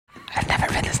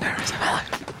hours of my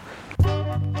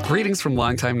life. Greetings from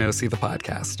Long Time No See, the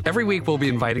podcast. Every week, we'll be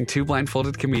inviting two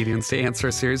blindfolded comedians to answer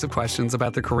a series of questions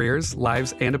about their careers,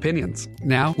 lives, and opinions.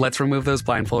 Now, let's remove those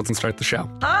blindfolds and start the show.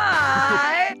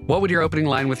 Hi! What would your opening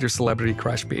line with your celebrity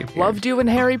crush be? Loved you in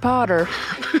Harry Potter.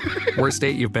 Worst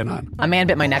date you've been on? A man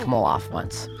bit my neck mole off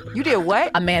once. You did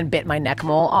what? A man bit my neck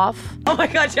mole off. Oh my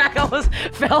God, Jack almost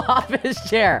fell off his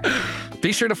chair.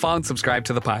 Be sure to follow and subscribe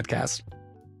to the podcast.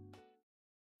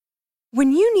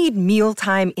 When you need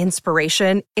mealtime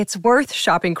inspiration, it's worth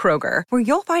shopping Kroger, where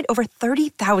you'll find over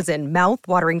 30,000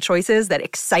 mouth-watering choices that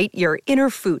excite your inner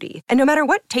foodie. And no matter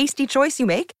what tasty choice you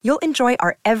make, you'll enjoy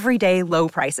our everyday low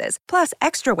prices, plus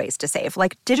extra ways to save,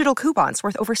 like digital coupons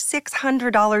worth over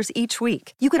 $600 each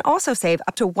week. You can also save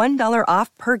up to $1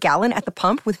 off per gallon at the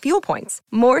pump with fuel points.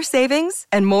 More savings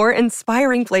and more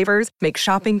inspiring flavors make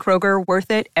shopping Kroger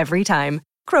worth it every time.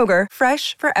 Kroger,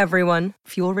 fresh for everyone.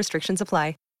 Fuel restrictions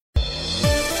apply.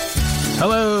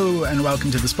 Hello, and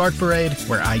welcome to the Spark Parade,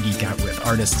 where I geek out with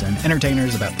artists and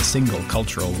entertainers about the single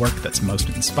cultural work that's most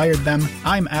inspired them.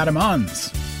 I'm Adam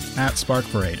Ons, at Spark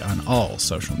Parade on all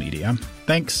social media.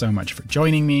 Thanks so much for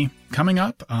joining me. Coming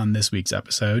up on this week's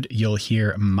episode, you'll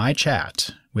hear my chat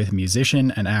with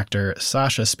musician and actor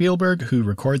Sasha Spielberg, who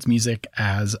records music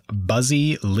as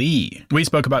Buzzy Lee. We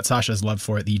spoke about Sasha's love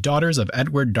for The Daughters of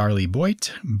Edward Darley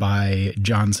Boit by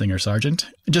John Singer Sargent.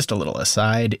 Just a little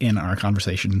aside, in our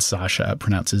conversation, Sasha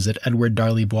pronounces it Edward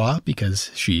Darley Bois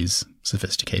because she's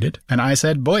sophisticated. And I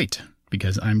said Boit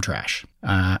because I'm trash.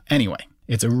 Anyway.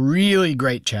 It's a really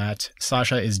great chat.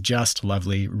 Sasha is just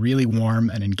lovely, really warm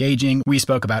and engaging. We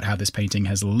spoke about how this painting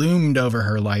has loomed over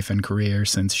her life and career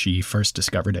since she first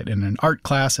discovered it in an art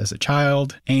class as a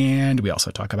child. And we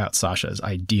also talk about Sasha's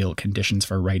ideal conditions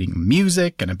for writing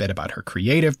music and a bit about her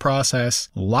creative process.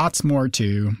 Lots more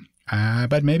too.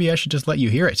 But maybe I should just let you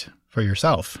hear it for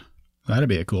yourself. That'd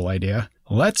be a cool idea.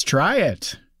 Let's try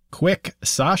it. Quick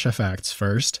Sasha facts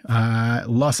first.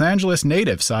 Los Angeles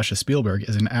native Sasha Spielberg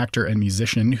is an actor and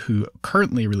musician who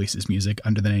currently releases music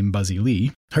under the name Buzzy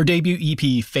Lee. Her debut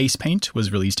EP, Face Paint, was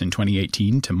released in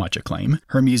 2018 to much acclaim.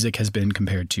 Her music has been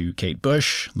compared to Kate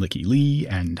Bush, Licky Lee,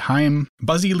 and Haim.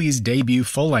 Buzzy Lee's debut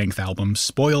full-length album,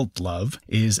 Spoiled Love,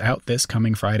 is out this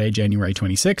coming Friday, January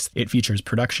 26th. It features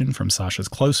production from Sasha's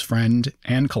close friend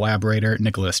and collaborator,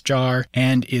 Nicholas Jarre,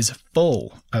 and is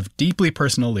full of deeply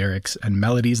personal lyrics and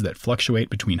melodies that fluctuate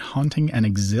between haunting and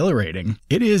exhilarating.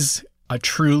 It is a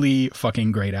truly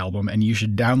fucking great album, and you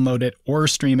should download it or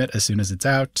stream it as soon as it's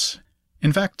out.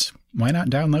 In fact, why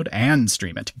not download and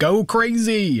stream it? Go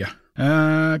crazy!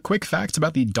 Quick facts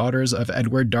about The Daughters of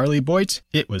Edward Darley Boit.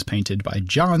 It was painted by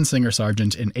John Singer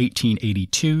Sargent in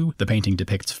 1882. The painting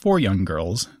depicts 4 young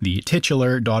girls, the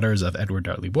titular daughters of Edward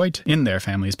Darley Boit, in their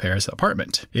family's Paris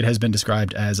apartment. It has been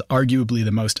described as arguably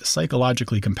the most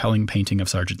psychologically compelling painting of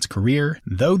Sargent's career.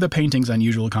 Though the painting's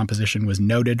unusual composition was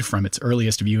noted from its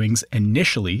earliest viewings,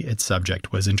 initially its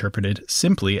subject was interpreted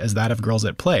simply as that of girls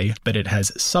at play, but it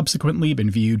has subsequently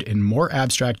been viewed in more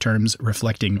abstract terms,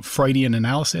 reflecting Freudian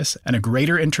analysis and a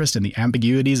greater interest in the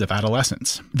ambiguities of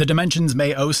adolescence. The dimensions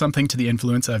may owe something to the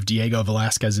influence of Diego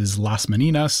Velázquez's Las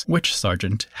Meninas, which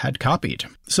Sargent had copied.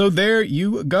 So there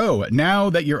you go. Now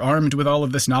that you're armed with all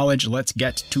of this knowledge, let's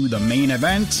get to the main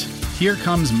event. Here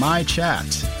comes my chat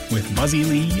with Buzzy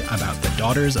Lee about The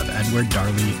Daughters of Edward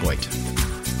Darley Boit.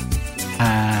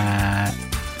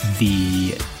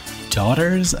 The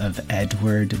Daughters of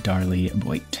Edward Darley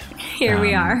Boit. Here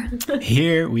we are.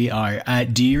 Here we are.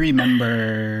 Do you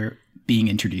remember being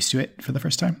introduced to it for the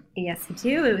first time? Yes, I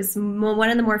do. It was one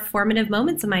of the more formative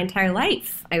moments of my entire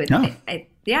life. I would say.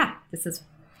 This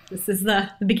is the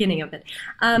beginning of it.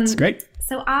 That's great.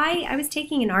 So I was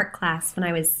taking an art class when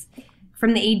I was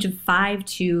from the age of 5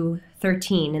 to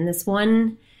 13. In this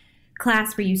one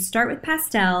class where you start with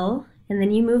pastel and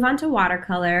then you move on to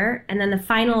watercolor, and then the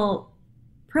final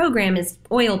program is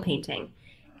oil painting.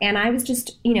 And I was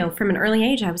just, from an early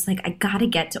age, I was like, I gotta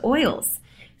get to oils.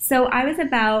 So I was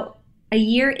about a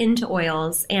year into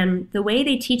oils, and the way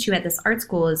they teach you at this art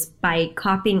school is by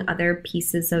copying other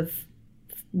pieces of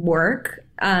work,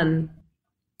 and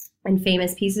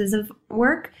famous pieces of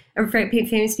work, or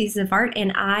famous pieces of art.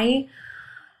 And I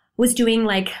was doing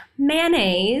like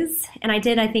mayonnaise, and I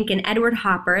did, I think, an Edward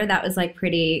Hopper. That was like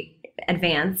pretty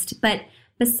advanced. But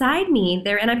beside me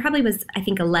there, and I probably was, I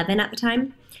think, 11 at the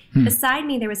time, beside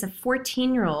me there was a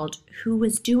 14-year-old who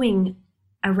was doing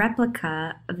a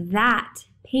replica of that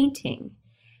painting.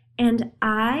 And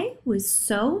I was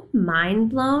so mind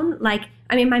blown. Like,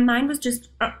 I mean, my mind was just,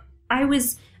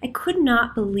 I could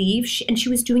not believe and she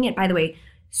was doing it, by the way,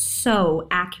 so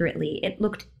accurately. It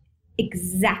looked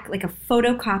exact, like a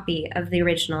photocopy of the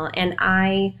original. And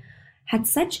I had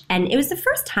and it was the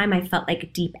first time I felt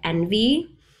like deep envy,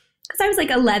 because I was like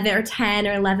 11 or 10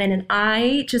 or 11, and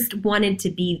I just wanted to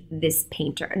be this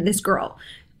painter, this girl.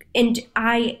 And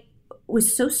I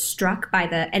was so struck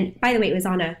and by the way, it was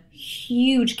on a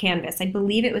huge canvas. I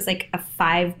believe it was like a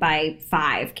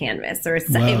 5x5 canvas, or it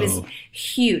was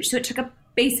huge. So it took up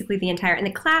basically the entire, and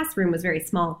the classroom was very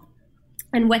small.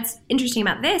 And what's interesting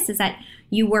about this is that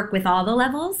you work with all the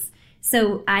levels.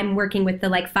 So I'm working with the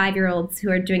 5-year-olds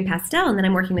who are doing pastel, and then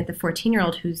I'm working with the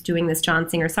 14-year-old who's doing this John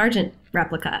Singer Sargent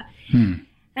replica. And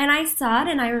I saw it,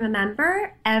 and I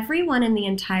remember everyone in the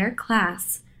entire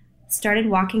class started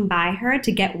walking by her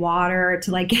to get water,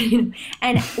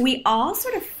 and we all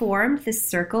sort of formed this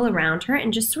circle around her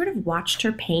and just sort of watched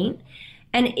her paint.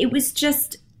 And it was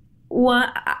just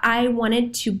what I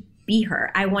wanted to be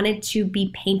her. I wanted to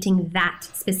be painting that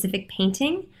specific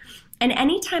painting. And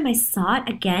anytime I saw it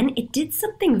again, it did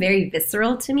something very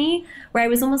visceral to me, where I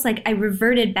was almost like I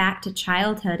reverted back to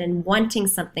childhood and wanting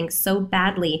something so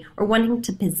badly, or wanting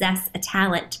to possess a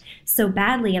talent so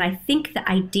badly. And I think the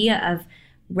idea of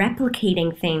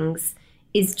replicating things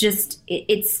is just,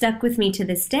 it's stuck with me to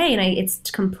this day, and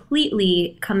it's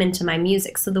completely come into my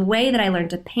music. So the way that I learned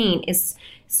to paint is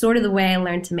sort of the way I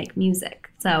learned to make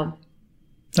music. So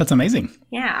that's amazing.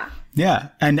 Yeah. Yeah.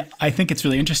 And I think it's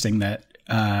really interesting that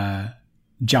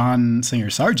John Singer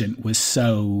Sargent was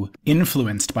so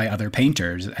influenced by other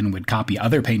painters and would copy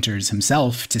other painters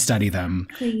himself to study them.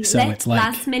 So it's like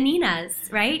Las Meninas,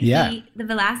 right? Yeah. The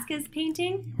Velázquez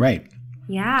painting. Right.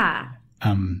 Yeah.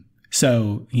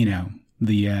 So,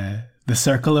 the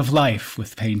circle of life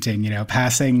with painting,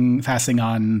 passing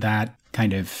on that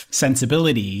kind of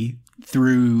sensibility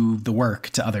through the work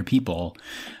to other people,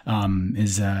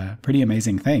 is a pretty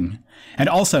amazing thing. And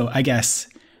also, I guess,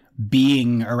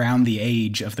 being around the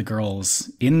age of the girls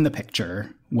in the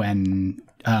picture when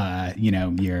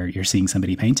you're seeing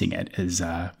somebody painting it is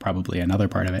probably another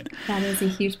part of it. That is a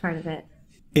huge part of it.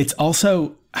 It's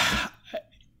also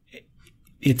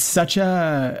it's such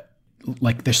a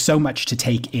there's so much to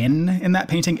take in that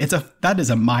painting. That is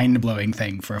a mind-blowing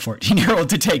thing for a 14-year-old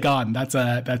to take on. That's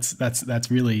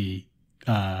really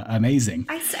amazing.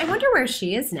 I wonder where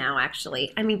she is now,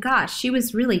 actually. I mean, gosh, she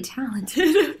was really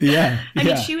talented. Yeah. I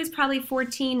mean, she was probably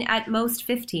 14, at most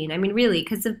 15. I mean, really,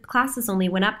 because the classes only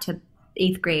went up to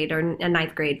 8th grade or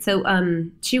 9th grade. So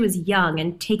she was young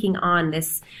and taking on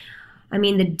this, I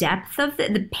mean, the depth of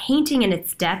the painting and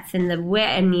its depth, and the way,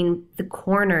 I mean, the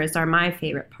corners are my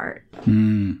favorite part.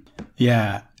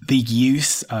 Yeah. The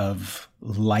use of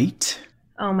light.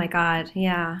 Oh my God.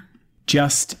 Yeah.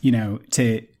 Just,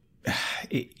 the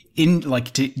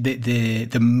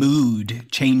mood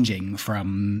changing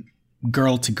from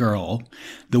girl to girl,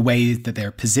 the way that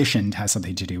they're positioned has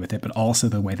something to do with it, but also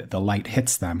the way that the light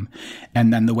hits them.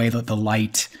 And then the way that the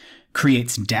light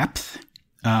creates depth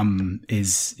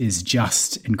is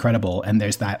just incredible. And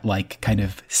there's that kind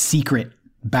of secret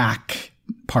back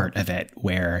part of it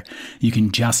where you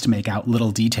can just make out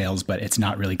little details, but it's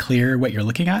not really clear what you're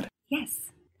looking at. Yes.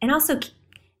 And also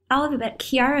all of it, but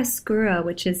chiaroscuro,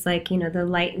 which is the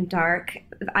light and dark.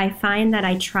 I find that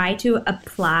I try to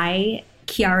apply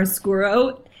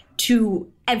chiaroscuro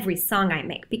to every song I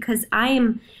make, because I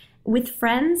am with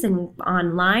friends and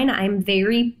online, I'm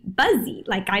very buzzy.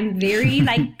 I'm very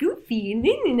goofy, and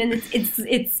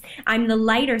it's I'm the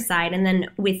lighter side. And then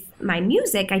with my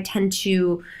music, I tend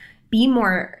to be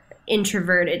more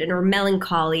introverted or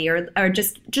melancholy, or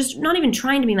just not even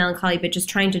trying to be melancholy, but just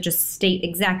trying to just state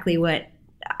exactly what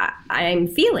I'm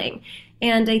feeling.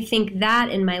 And I think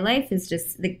that in my life is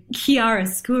just the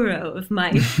chiaroscuro of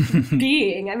my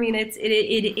being. I mean,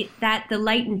 that the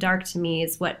light and dark to me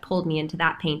is what pulled me into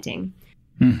that painting.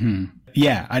 Mm-hmm.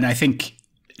 Yeah, and I think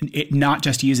not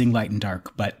just using light and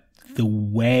dark, but the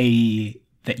way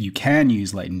that you can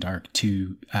use light and dark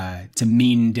to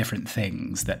mean different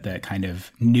things, that the kind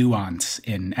of nuance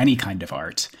in any kind of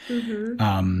art,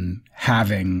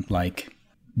 having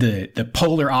the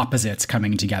polar opposites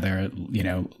coming together,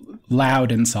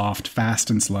 loud and soft, fast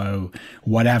and slow,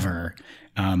 whatever,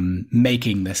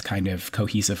 making this kind of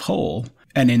cohesive whole.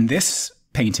 And in this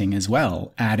painting as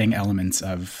well, adding elements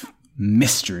of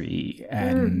mystery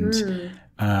and,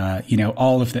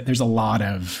 all of that. There's a lot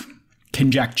of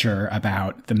conjecture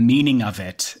about the meaning of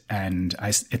it. And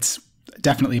it's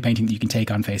definitely a painting that you can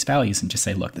take on face values and just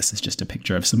say, look, this is just a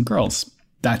picture of some girls.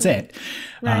 That's it.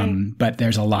 Right. But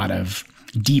there's a lot of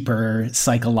deeper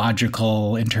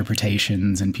psychological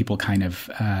interpretations and people kind of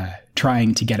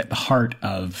trying to get at the heart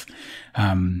of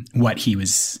what he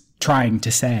was trying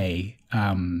to say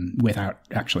without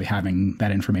actually having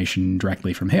that information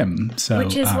directly from him. So,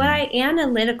 which is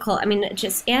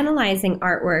just analyzing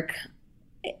artwork.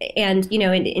 And,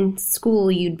 in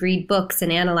school, you'd read books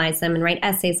and analyze them and write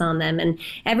essays on them. And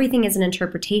everything is an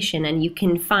interpretation. And you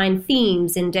can find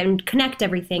themes and connect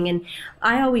everything. And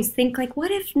I always think, like, what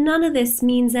if none of this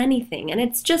means anything? And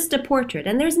it's just a portrait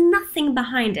and there's nothing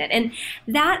behind it. And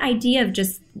that idea of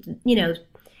just,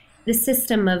 the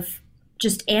system of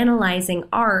just analyzing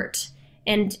art,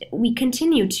 and we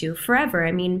continue to forever.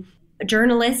 I mean,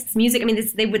 journalists, music,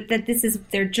 this is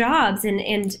their jobs.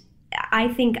 And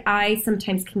I think I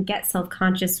sometimes can get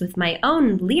self-conscious with my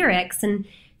own lyrics and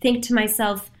think to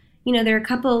myself, there are a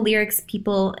couple of lyrics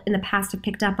people in the past have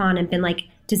picked up on and been like,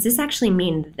 does this actually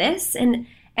mean this? And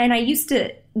I used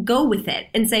to go with it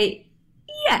and say,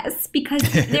 yes, because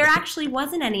there actually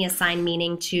wasn't any assigned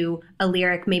meaning to a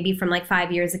lyric maybe from like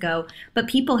 5 years ago, but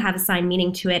people have assigned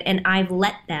meaning to it and I've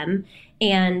let them.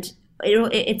 And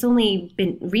it's only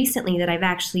been recently that I've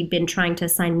actually been trying to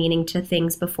assign meaning to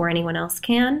things before anyone else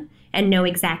can and know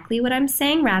exactly what I'm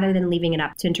saying rather than leaving it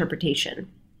up to interpretation.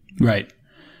 Right.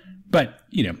 But,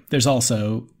 there's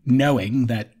also knowing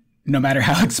that no matter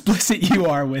how explicit you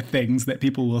are with things, that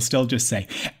people will still just say,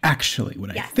 actually,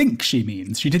 what I think she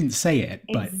means. She didn't say it,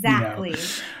 but, exactly.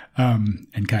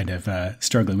 And kind of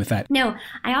struggling with that. No,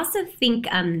 I also think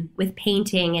with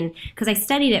painting, and because I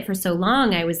studied it for so long,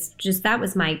 that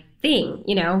was my thing,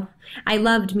 I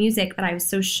loved music, but I was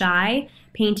so shy.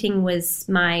 Painting was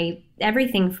my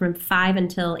everything from 5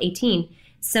 until 18.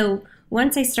 So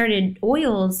once I started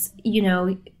oils,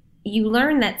 you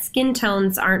learn that skin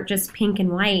tones aren't just pink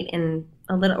and white and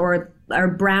a little or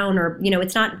brown or,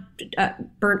 it's not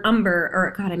burnt umber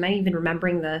or, God, am I even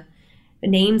remembering the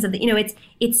names of the,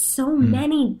 it's so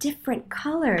many different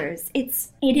colors. It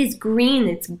is green,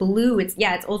 it's blue, it's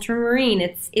ultramarine,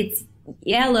 it's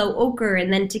yellow, ochre,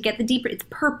 and then to get the deeper, it's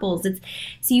purples.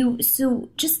 So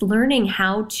just learning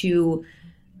how to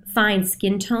find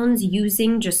skin tones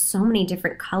using just so many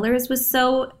different colors was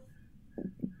so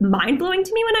mind-blowing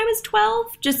to me when I was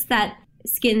 12. Just that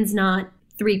skin's not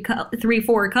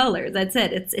 4 colors. That's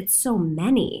it. It's so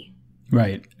many.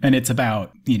 Right. And it's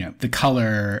about, the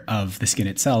color of the skin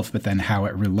itself, but then how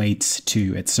it relates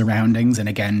to its surroundings and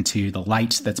again to the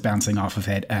light that's bouncing off of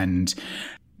it and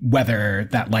whether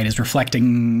that light is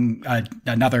reflecting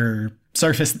another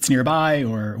surface that's nearby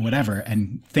or whatever.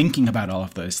 And thinking about all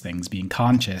of those things, being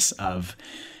conscious of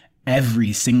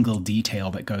every single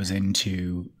detail that goes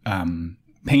into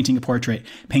painting a portrait,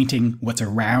 painting what's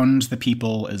around the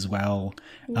people as well.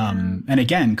 Yeah. And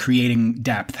again, creating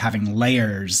depth, having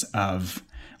layers of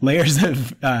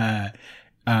depth,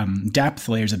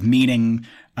 layers of meaning,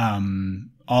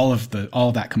 all of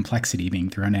that complexity being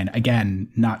thrown in. Again,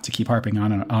 not to keep harping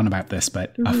on about this,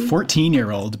 but a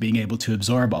 14-year-old being able to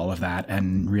absorb all of that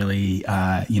and really,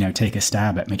 take a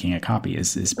stab at making a copy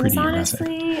is pretty impressive.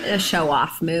 Honestly, a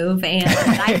show-off move, and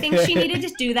I think she needed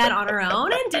to do that on her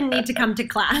own and didn't need to come to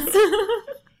class.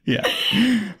 Yeah.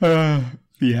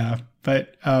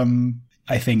 But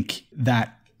I think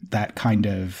that kind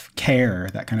of care,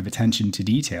 that kind of attention to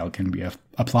detail can be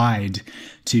applied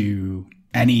to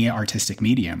any artistic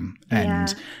medium.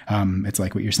 And it's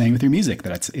like what you're saying with your music,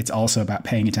 that it's also about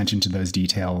paying attention to those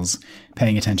details,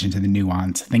 paying attention to the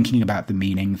nuance, thinking about the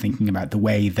meaning, thinking about the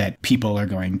way that people are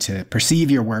going to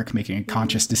perceive your work, making a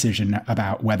conscious decision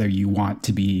about whether you want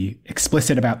to be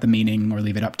explicit about the meaning or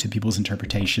leave it up to people's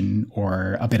interpretation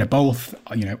or a bit of both,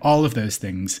 all of those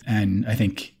things. And I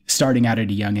think starting out at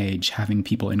a young age, having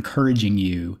people encouraging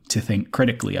you to think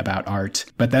critically about art,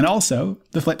 but then also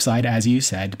the flip side, as you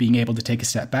said, being able to take a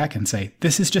step back and say,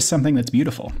 this is just something that's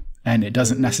beautiful. And it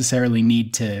doesn't necessarily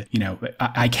need to,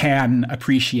 I can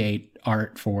appreciate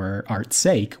art for art's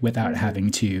sake without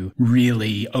having to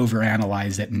really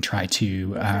overanalyze it and try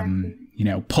to,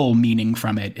 pull meaning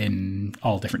from it in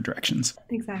all different directions.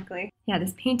 Exactly. Yeah,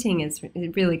 this painting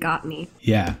it really got me.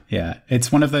 Yeah.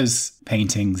 It's one of those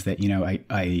paintings that,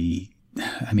 I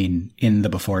mean, in the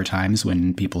before times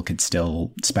when people could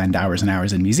still spend hours and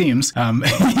hours in museums,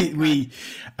 we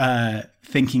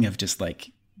thinking of just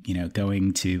like,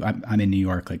 going to, I'm in New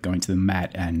York, like going to the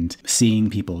Met and seeing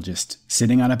people just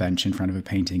sitting on a bench in front of a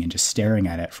painting and just staring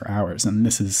at it for hours. And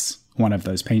this is one of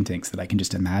those paintings that I can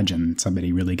just imagine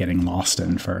somebody really getting lost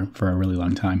in for a really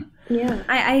long time. Yeah.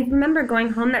 I remember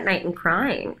going home that night and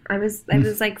crying. I was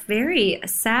like very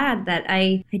sad that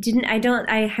I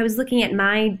was looking at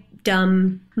my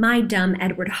dumb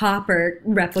Edward Hopper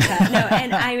replica.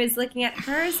 And I was looking at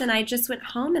hers and I just went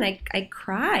home and I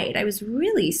cried. I was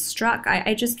really struck.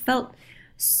 I just felt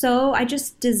so I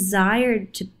just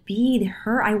desired to be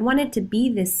her. I wanted to be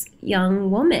this young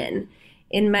woman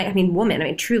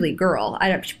truly girl.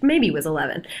 I maybe was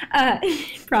 11,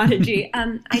 prodigy.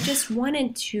 I just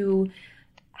wanted to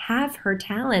have her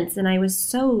talents, and I was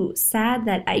so sad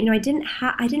that I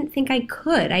didn't think I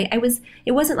could.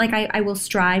 It wasn't like I will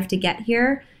strive to get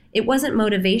here. It wasn't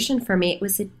motivation for me. It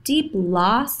was a deep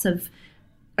loss of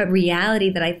a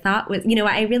reality that I thought was,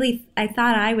 I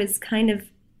thought I was kind of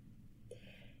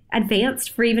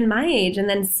advanced for even my age, and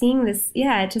then seeing this,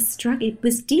 it just struck. It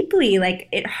was deeply, like,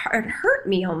 it hurt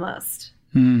me almost.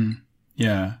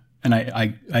 Yeah, and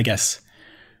I guess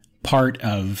part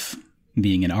of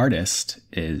being an artist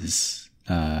is,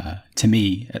 to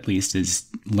me at least, is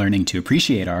learning to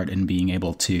appreciate art and being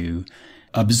able to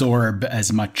absorb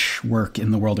as much work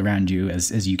in the world around you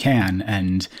as you can.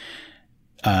 And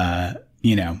I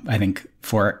think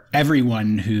for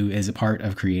everyone who is a part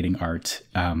of creating art,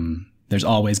 there's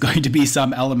always going to be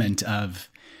some element of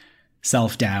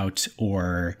self-doubt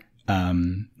or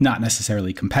not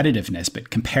necessarily competitiveness, but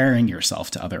comparing yourself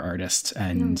to other artists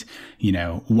and,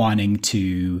 wanting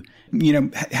to,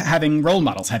 having role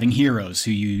models, having heroes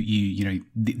who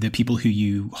the people who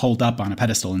you hold up on a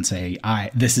pedestal and say,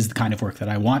 this is the kind of work that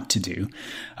I want to do.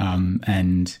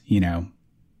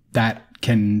 That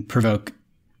can provoke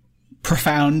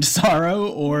profound sorrow,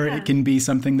 or it can be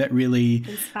something that really,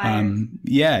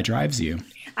 drives you.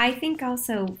 I think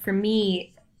also for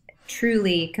me,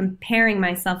 truly comparing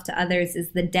myself to others is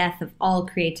the death of all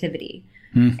creativity.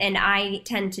 And I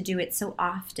tend to do it so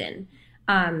often.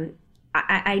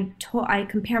 I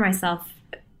compare myself,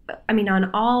 on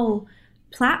all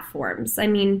platforms.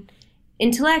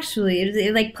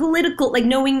 Intellectually, like political, like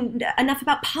knowing enough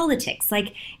about politics,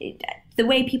 like the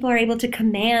way people are able to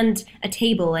command a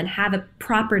table and have a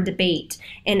proper debate.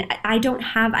 And I don't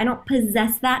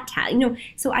possess that talent,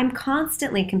 so I'm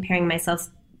constantly comparing myself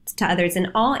to others in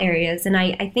all areas. And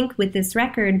I think with this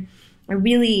record, I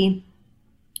really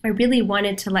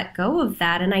wanted to let go of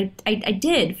that. And I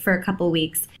did for a couple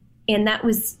weeks. And that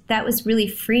was really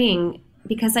freeing,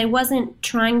 because I wasn't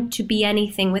trying to be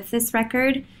anything with this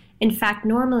record. In fact,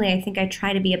 normally I think I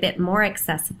try to be a bit more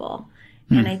accessible.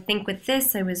 And I think with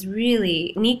this, I was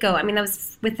really, Nico, that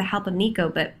was with the help of Nico,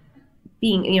 but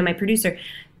being, my producer.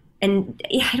 And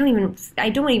I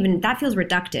don't even, that feels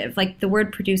reductive. Like the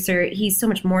word producer, he's so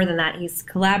much more than that. He's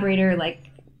collaborator,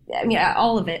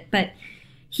 all of it. But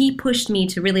he pushed me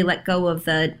to really let go of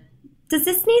the, does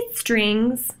this need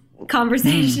strings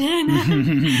conversation?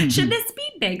 Should this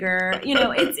be bigger?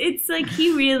 It's like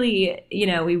he really,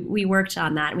 we worked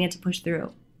on that and we had to push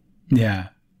through. Yeah.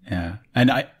 Yeah.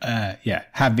 And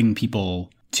having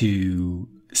people to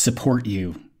support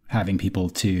you, having people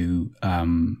to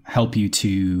help you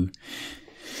to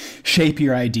shape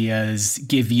your ideas,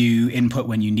 give you input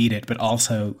when you need it, but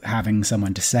also having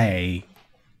someone to say,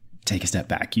 take a step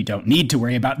back. You don't need to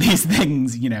worry about these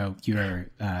things. You're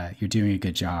doing a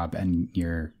good job and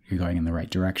you're going in the right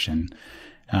direction.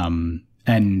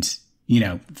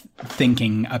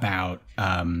 Thinking about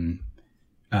John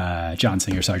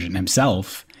Singer Sargent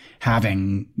himself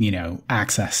having,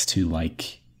 access to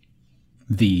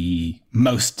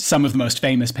some of the most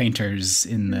famous painters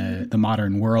in the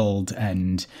modern world,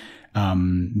 and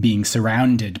being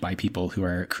surrounded by people who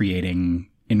are creating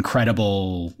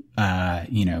incredible,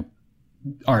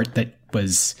 art that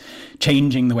was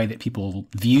changing the way that people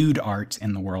viewed art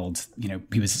in the world.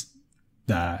 He was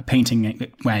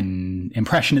painting when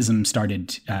Impressionism started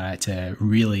to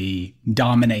really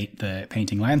dominate the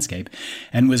painting landscape,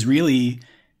 and was really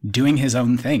doing his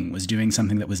own thing, was doing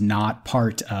something that was not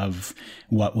part of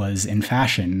what was in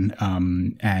fashion,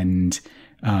 and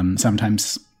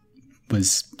sometimes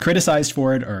was criticized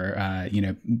for it, or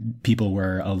people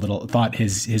were thought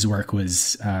his work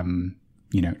was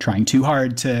trying too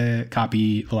hard to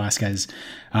copy Velázquez.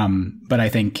 But I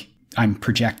think I'm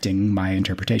projecting my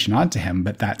interpretation onto him,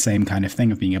 but that same kind of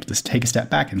thing of being able to take a step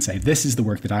back and say, this is the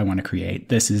work that I want to create.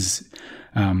 This is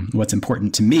what's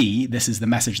important to me. This is the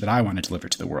message that I want to deliver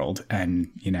to the world. And,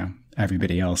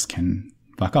 everybody else can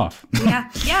fuck off. Yeah,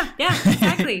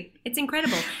 exactly. It's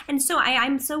incredible. And so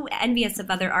I'm so envious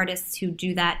of other artists who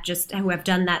do that, who have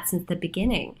done that since the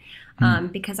beginning.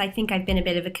 Because I think I've been a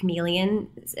bit of a chameleon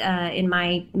in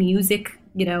my music,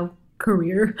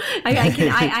 career. I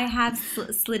have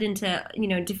slid into,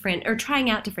 different, or trying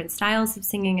out different styles of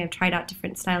singing. I've tried out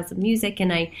different styles of music,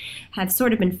 and I have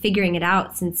sort of been figuring it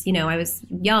out since, I was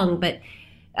young. But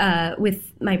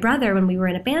with my brother when we were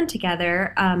in a band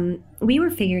together, we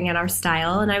were figuring out our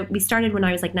style, and we started when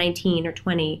I was like 19 or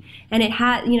 20, and it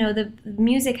had, the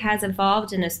music has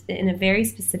evolved in a very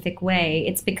specific way.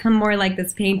 It's become more like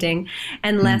this painting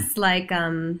and less like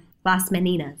Las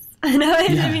Meninas. I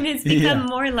mean, it's become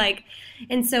more like,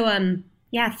 and so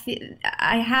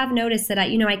I have noticed that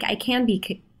I can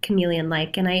be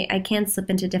chameleon-like, and I can slip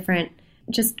into different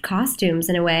just costumes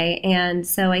in a way, and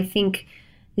so I think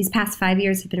these past 5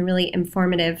 years have been really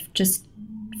informative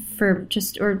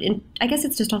I guess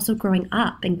it's just also growing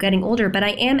up and getting older. But I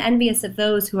am envious of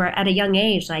those who are at a young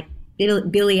age, like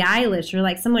Billie Eilish, or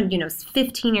like someone,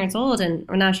 15 years old,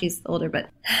 or now she's older, but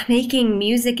making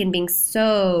music and being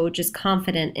so just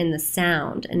confident in the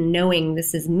sound and knowing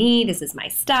this is me, this is my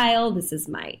style,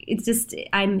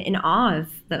 I'm in awe of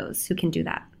those who can do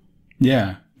that.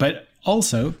 Yeah. But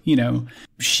also,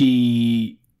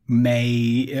 she may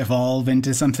evolve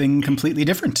into something completely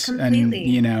different.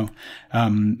 Completely.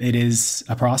 And, it is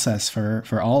a process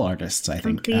for all artists, I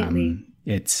think. Completely.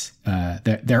 It's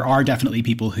there are definitely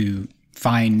people who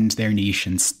find their niche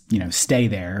and, stay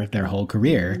there their whole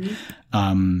career.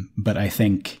 Mm-hmm. But I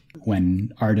think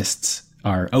when artists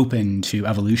are open to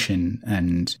evolution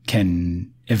and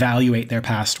can evaluate their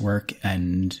past work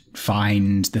and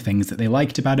find the things that they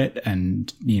liked about it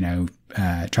and,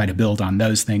 try to build on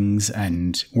those things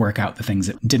and work out the things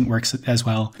that didn't work as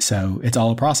well. So it's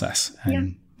all a process.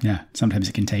 And yeah, sometimes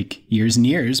it can take years and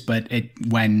years, but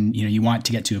when, you want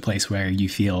to get to a place where you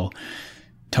feel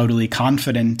totally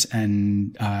confident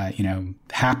and,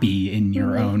 happy in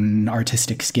your own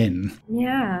artistic skin.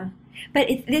 Yeah. But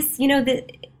as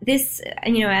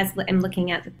I'm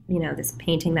looking at, this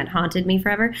painting that haunted me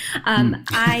forever,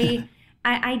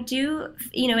 I do,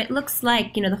 it looks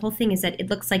like, the whole thing is that it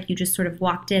looks like you just sort of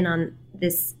walked in on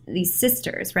these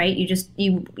sisters, right?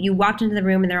 You walked into the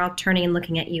room and they're all turning and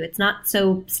looking at you. It's not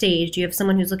so staged. You have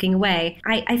someone who's looking away.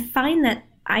 I find that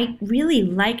I really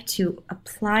like to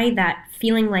apply that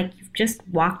feeling like you've just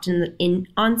walked in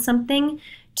on something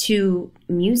to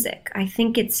music. I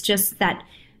think it's just that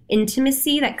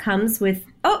intimacy that comes with,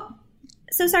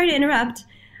 so sorry to interrupt.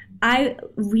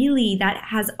 That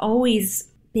has always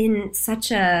been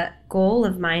such a goal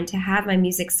of mine, to have my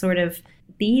music sort of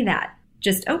be that.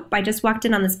 I just walked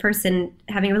in on this person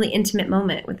having a really intimate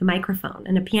moment with a microphone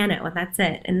and a piano, and that's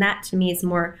it. And that to me is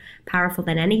more powerful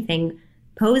than anything.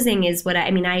 Posing is what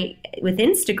with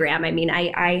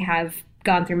Instagram, I have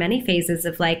gone through many phases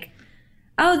of like,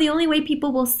 the only way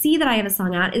people will see that I have a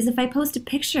song out is if I post a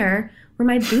picture where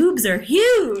my boobs are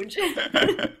huge.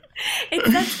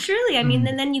 That's truly, and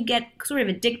then you get sort of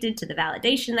addicted to the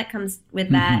validation that comes with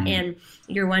that. Mm-hmm. And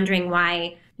you're wondering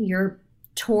why your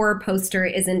tour poster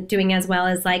isn't doing as well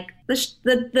as like the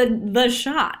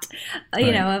shot,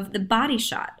 right, of the body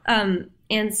shot.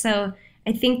 And so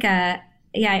I think, I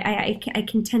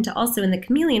can tend to also, in the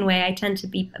chameleon way, I tend to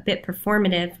be a bit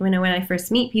performative when I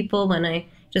first meet people,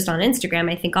 just on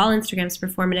Instagram. I think all Instagram's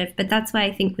performative, but that's why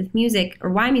I think with music, or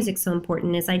why music's so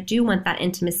important, is I do want that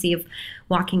intimacy of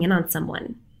walking in on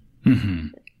someone. Mm-hmm.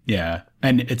 Yeah.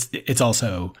 And it's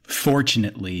also,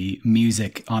 fortunately,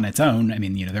 music on its own.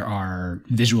 There are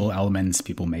visual elements.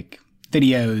 People make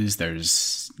videos,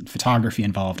 there's photography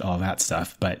involved, all of that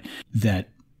stuff, but that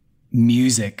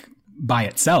music by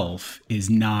itself is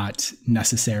not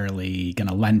necessarily going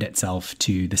to lend itself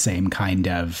to the same kind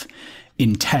of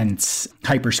intense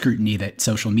hyper scrutiny that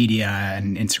social media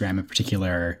and Instagram in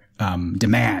particular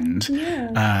demand.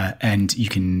 Yeah. And you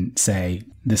can say,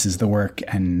 this is the work,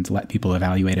 and let people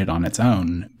evaluate it on its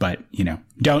own. But,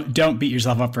 don't beat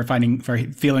yourself up for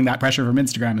feeling that pressure from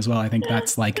Instagram as well. I think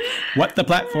that's like what the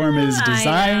platform is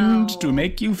designed to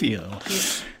make you feel.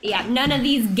 Yeah, none of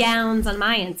these gowns on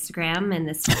my Instagram in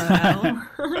this photo.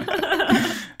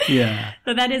 Yeah.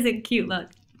 So that is a cute look.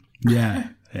 Yeah.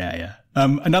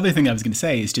 Another thing I was going to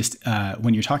say is just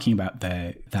when you're talking about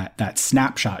that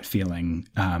snapshot feeling,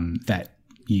 that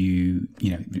you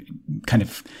kind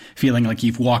of feeling like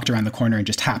you've walked around the corner and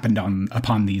just happened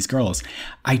upon these girls.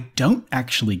 I don't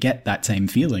actually get that same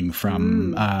feeling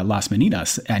from Las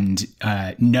Meninas, and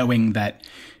knowing that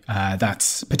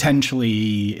that's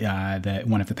potentially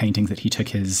one of the paintings that he took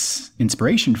his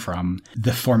inspiration from.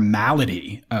 The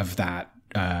formality of that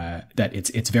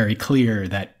it's very clear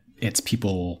that it's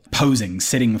people posing,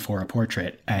 sitting for a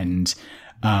portrait. And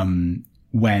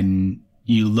when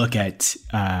you look at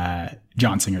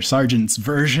John Singer Sargent's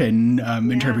version,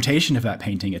 interpretation of that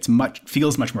painting,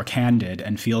 feels much more candid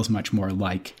and feels much more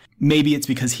like, maybe it's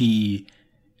because he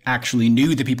actually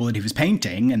knew the people that he was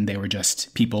painting and they were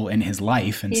just people in his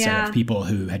life instead of people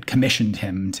who had commissioned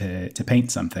him to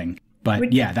paint something.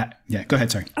 But go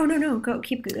ahead, sorry. Oh, no,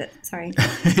 keep good. Sorry.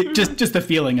 just the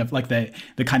feeling of like the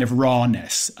kind of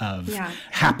rawness of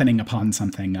happening upon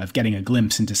something, of getting a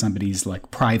glimpse into somebody's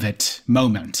like private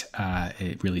moment.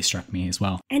 It really struck me as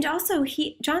well. And also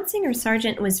John Singer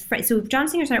Sargent was, John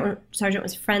Singer Sargent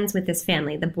was friends with this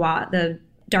family, the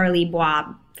Darley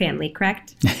Boit family,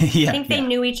 correct? Yeah. I think they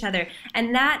knew each other.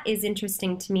 And that is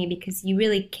interesting to me because you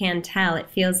really can tell. It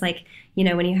feels like, you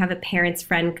know, when you have a parent's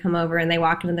friend come over and they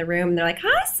walk into the room and they're like,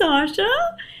 "Hi, Sasha.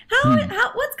 How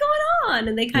what's going on?"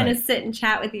 And they kind of sit and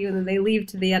chat with you and then they leave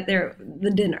to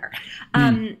the dinner.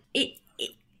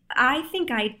 I think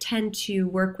I tend to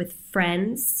work with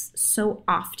friends so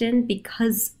often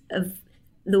because of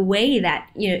the way that,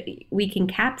 you know, we can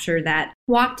capture that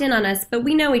walked in on us, but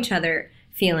we know each other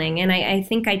feeling. And I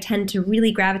think I tend to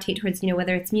really gravitate towards, you know,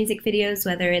 whether it's music videos,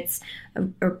 whether it's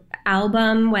a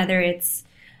album, whether it's,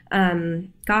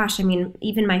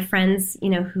 even my friends, you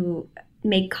know, who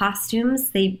make costumes,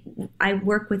 I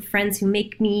work with friends who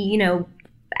make me, you know,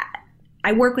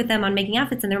 I work with them on making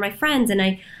outfits and they're my friends,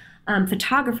 and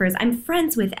photographers. I'm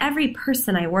friends with every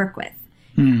person I work with.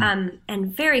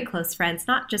 And very close friends,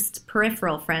 not just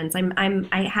peripheral friends.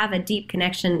 I have a deep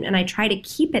connection and I try to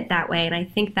keep it that way. And I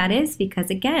think that is because,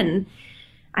 again,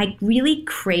 I really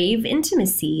crave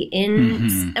intimacy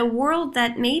in a world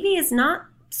that maybe is not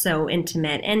so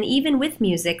intimate. And even with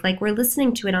music, like we're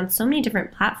listening to it on so many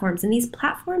different platforms, and these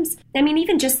platforms, I mean,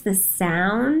 even just the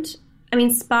sound, I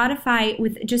mean, Spotify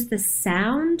with just the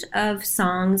sound of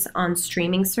songs on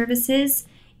streaming services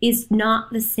is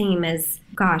not the same as,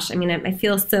 gosh, I mean, I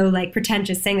feel so like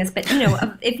pretentious saying this, but you know,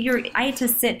 I had to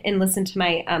sit and listen to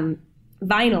my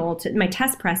vinyl, to my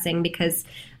test pressing because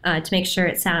to make sure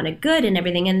it sounded good and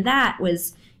everything. And that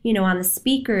was, you know, on the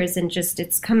speakers and just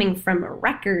it's coming from a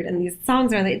record and these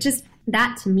songs are like, just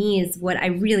that to me is what I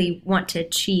really want to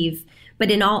achieve.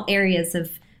 But in all areas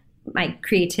of my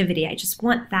creativity, I just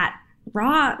want that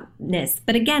rawness.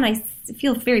 But again, I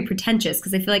feel very pretentious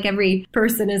because I feel like every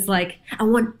person is like, I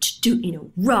want to do, you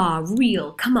know, raw,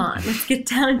 real, come on, let's get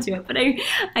down to it. But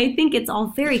I think it's all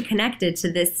very connected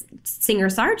to this Singer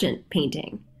Sargent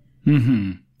painting.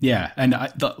 Yeah. And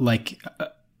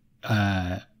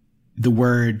the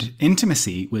word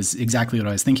intimacy was exactly what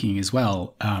I was thinking as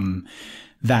well.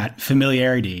 That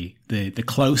familiarity, the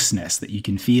closeness that you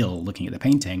can feel looking at the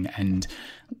painting. And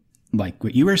like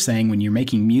what you were saying, when you're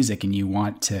making music and you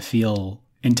want to feel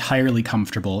entirely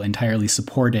comfortable, entirely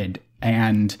supported,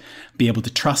 and be able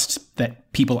to trust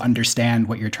that people understand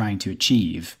what you're trying to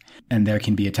achieve. And there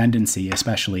can be a tendency,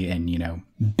 especially in, you know,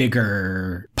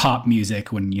 bigger pop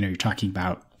music, when, you know, you're talking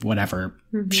about whatever,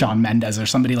 Shawn Mendes or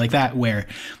somebody like that, where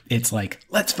it's like,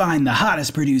 let's find the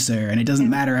hottest producer, and it doesn't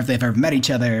matter if they've ever met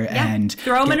each other, and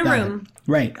throw them in a room.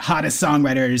 Right. Hottest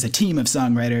songwriters, a team of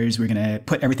songwriters. We're going to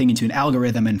put everything into an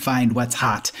algorithm and find what's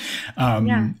hot.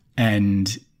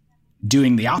 And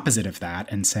doing the opposite of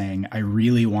that and saying, I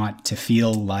really want to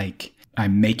feel like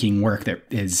I'm making work that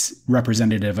is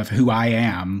representative of who I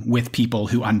am with people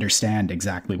who understand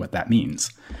exactly what that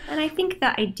means. And I think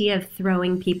the idea of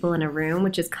throwing people in a room,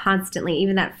 which is constantly,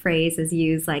 even that phrase is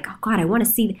used like, oh God, I want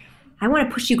to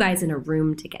push you guys in a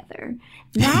room together.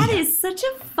 That is such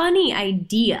a funny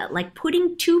idea. Like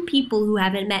putting two people who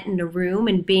haven't met in a room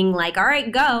and being like, all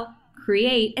right, go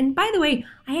create. And by the way,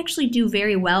 I actually do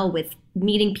very well with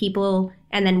meeting people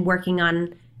and then working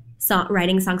on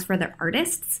writing songs for other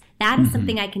artists. That is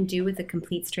something I can do with a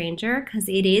complete stranger because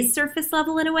it is surface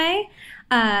level in a way.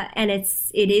 And it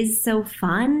is so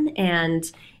fun,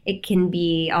 and it can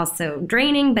be also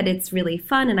draining, but it's really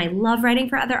fun. And I love writing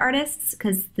for other artists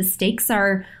because the stakes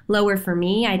are lower for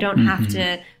me. I don't have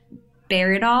to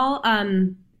bear it all.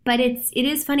 But it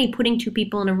is funny putting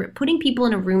people in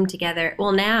a room together.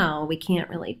 Well, now we can't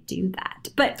really do that,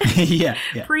 but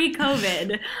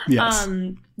pre-COVID,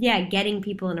 getting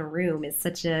people in a room is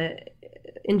such a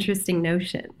interesting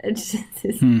notion. It's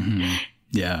just,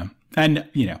 Yeah, and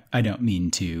you know, I don't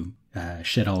mean to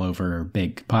shit all over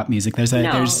big pop music.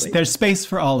 There's space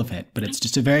for all of it, but it's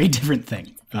just a very different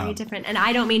thing. Very different, and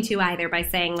I don't mean to either by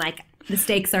saying like the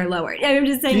stakes are lower. I'm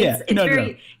just saying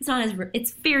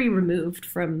it's very removed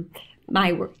from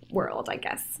my world, I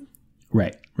guess.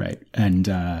 Right. And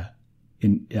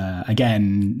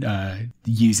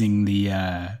using the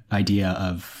idea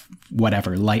of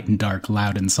whatever, light and dark,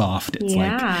 loud and soft. It's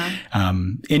like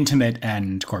intimate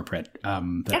and corporate.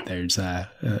 There's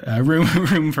a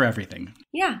room for everything.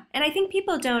 Yeah, and I think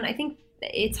I think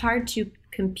it's hard to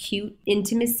compute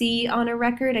intimacy on a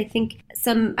record. I think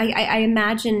I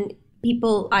imagine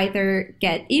people either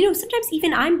get, you know, sometimes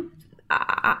even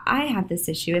I have this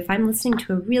issue. If I'm listening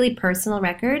to a really personal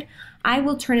record, I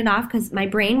will turn it off because my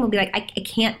brain will be like, I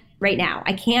can't right now.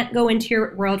 I can't go into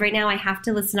your world right now. I have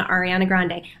to listen to Ariana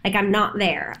Grande. Like, I'm not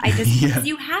there. I just,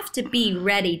 you have to be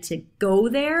ready to go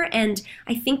there. And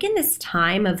I think in this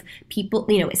time of people,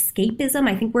 escapism,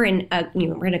 I think we're in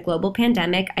a global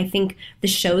pandemic. I think the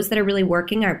shows that are really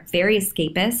working are very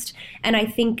escapist. And I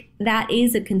think that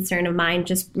is a concern of mine,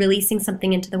 just releasing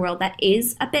something into the world that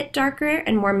is a bit darker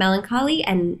and more melancholy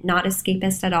and not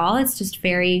escapist at all. It's just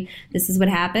very, this is what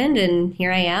happened and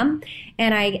here I am.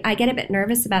 And I get a bit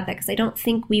nervous about that because I don't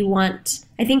think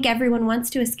I think everyone wants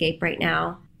to escape right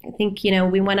now. I think,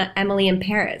 we want Emily in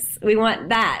Paris. We want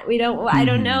that. We don't, I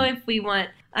don't know if we want,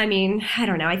 I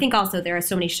don't know. I think also there are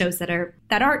so many shows that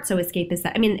aren't so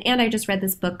escapist and I just read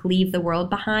this book, Leave the World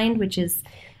Behind, which is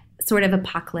sort of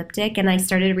apocalyptic, and I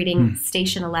started reading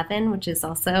Station 11, which is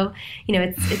also,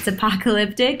 it's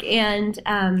apocalyptic and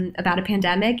about a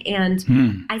pandemic.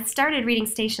 And I started reading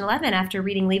Station 11 after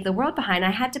reading Leave the World Behind.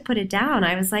 I had to put it down.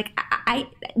 I was like,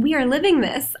 we are living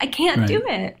this. I can't do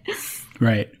it.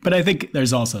 Right. But I think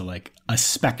there's also like a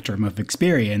spectrum of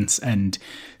experience, and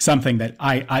something that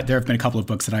there have been a couple of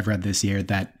books that I've read this year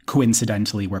that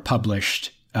coincidentally were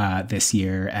published this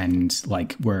year and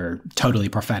like were totally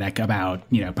prophetic about,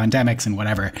 pandemics and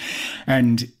whatever.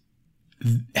 And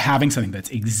having something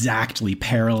that's exactly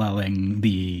paralleling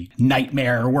the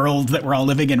nightmare world that we're all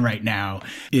living in right now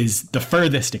is the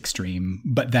furthest extreme,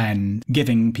 but then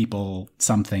giving people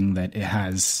something that it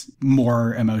has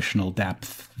more emotional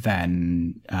depth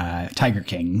than Tiger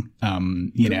King, or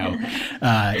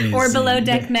Below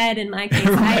Deck Med in my case.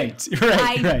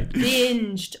 I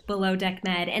binged Below Deck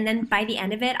Med, and then by the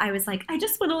end of it, I was like, I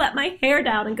just want to let my hair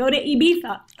down and go to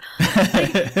Ibiza.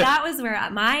 That was where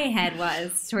my head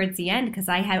was towards the end, because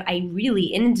I really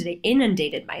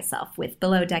inundated myself with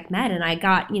Below Deck Med, and I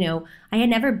got, I had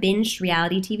never binged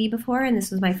reality TV before, and this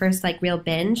was my first like real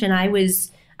binge, and I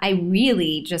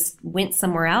really just went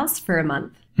somewhere else for a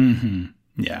month. Mm-hmm.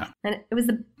 Yeah. And it was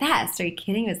the best. Are you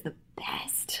kidding? It was the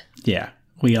best. Yeah.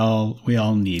 We all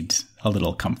need a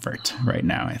little comfort right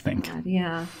now, I think. God,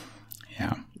 yeah.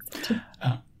 Yeah.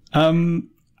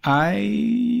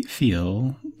 I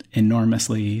feel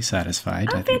enormously satisfied.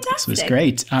 I think fantastic. This was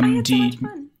great. I had so much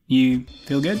fun. You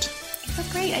feel good? It felt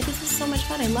great. This was so much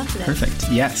fun. I loved it. Perfect.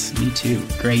 Yes, me too.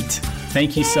 Great.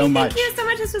 Thank you so much. Thank you so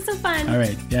much. This was so fun. All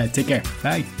right. Yeah, take care.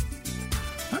 Bye.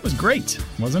 That was great,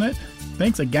 wasn't it?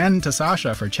 Thanks again to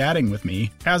Sasha for chatting with me.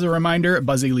 As a reminder,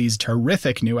 Buzzy Lee's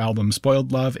terrific new album,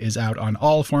 Spoiled Love, is out on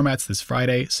all formats this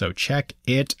Friday, so check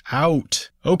it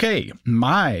out. Okay,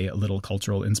 my little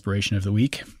cultural inspiration of the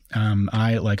week.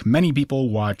 I, like many people,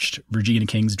 watched Regina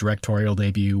King's directorial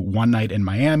debut, One Night in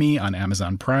Miami, on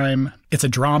Amazon Prime. It's a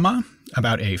drama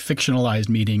about a fictionalized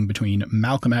meeting between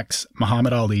Malcolm X,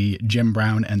 Muhammad Ali, Jim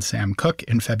Brown, and Sam Cooke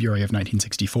in February of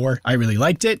 1964. I really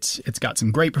liked it. It's got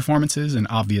some great performances and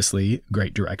obviously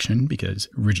great direction because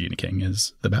Regina King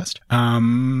is the best.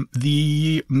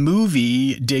 The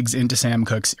movie digs into Sam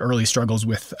Cooke's early struggles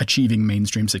with achieving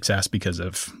mainstream success because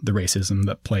of the racism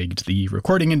that plagued the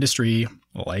recording industry,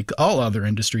 like all other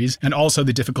industries, and also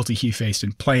the difficulty he faced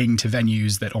in playing to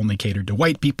venues that only catered to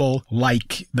white people,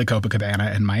 like the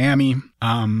Copacabana in Miami.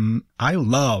 I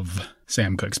love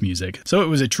Sam Cooke's music, so it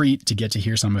was a treat to get to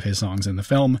hear some of his songs in the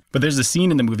film. But there's a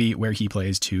scene in the movie where he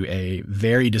plays to a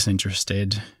very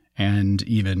disinterested and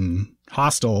even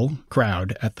hostile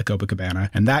crowd at the Copacabana,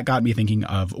 and that got me thinking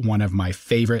of one of my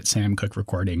favorite Sam Cooke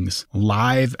recordings,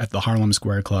 Live at the Harlem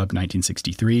Square Club,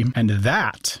 1963, and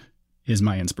that is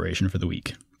my inspiration for the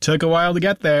week. Took a while to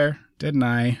get there, didn't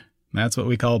I? That's what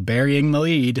we call burying the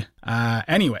lead.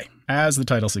 Anyway, as the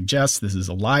title suggests, this is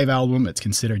a live album. It's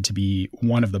considered to be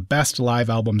one of the best live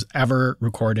albums ever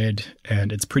recorded,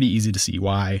 and it's pretty easy to see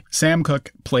why. Sam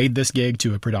Cooke played this gig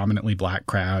to a predominantly black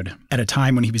crowd at a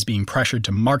time when he was being pressured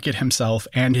to market himself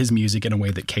and his music in a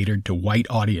way that catered to white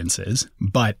audiences.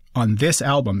 But on this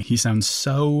album, he sounds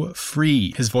so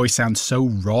free. His voice sounds so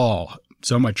raw,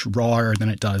 so much rawer than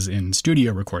it does in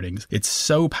studio recordings. It's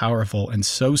so powerful and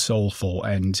so soulful,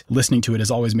 and listening to it has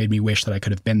always made me wish that I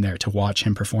could have been there to watch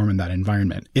him perform in that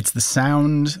environment. It's the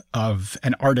sound of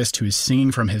an artist who is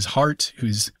singing from his heart,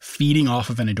 who's feeding off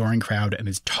of an adoring crowd and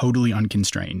is totally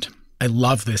unconstrained. I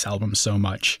love this album so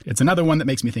much. It's another one that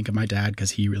makes me think of my dad because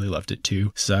he really loved it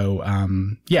too. So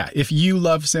yeah, if you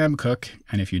love Sam Cooke,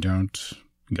 and if you don't,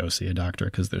 go see a doctor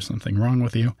because there's something wrong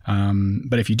with you.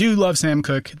 But if you do love Sam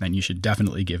Cooke, then you should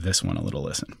definitely give this one a little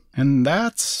listen. And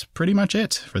that's pretty much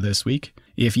it for this week.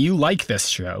 If you like this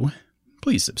show,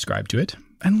 please subscribe to it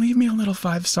and leave me a little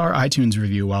 5-star iTunes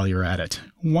review while you're at it.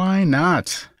 Why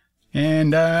not?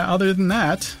 And other than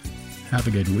that, have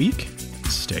a good week.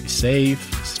 Stay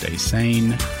safe, stay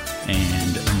sane,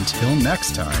 And until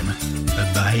next time,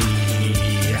 bye-bye.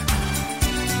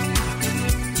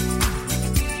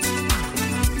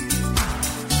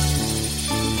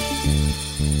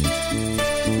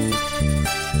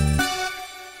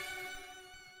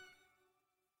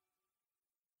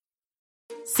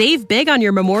 Save big on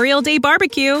your Memorial Day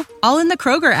barbecue, all in the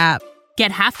Kroger app.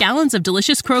 Get half gallons of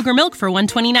delicious Kroger milk for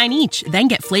 $1.29 each. Then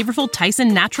get flavorful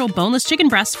Tyson natural boneless chicken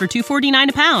breasts for $2.49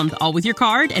 a pound, all with your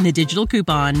card and a digital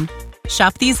coupon.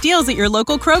 Shop these deals at your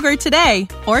local Kroger today,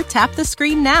 or tap the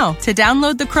screen now to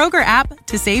download the Kroger app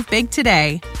to save big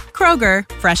today. Kroger,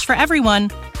 fresh for everyone.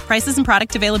 Prices and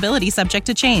product availability subject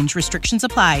to change. Restrictions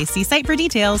apply. See site for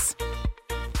details.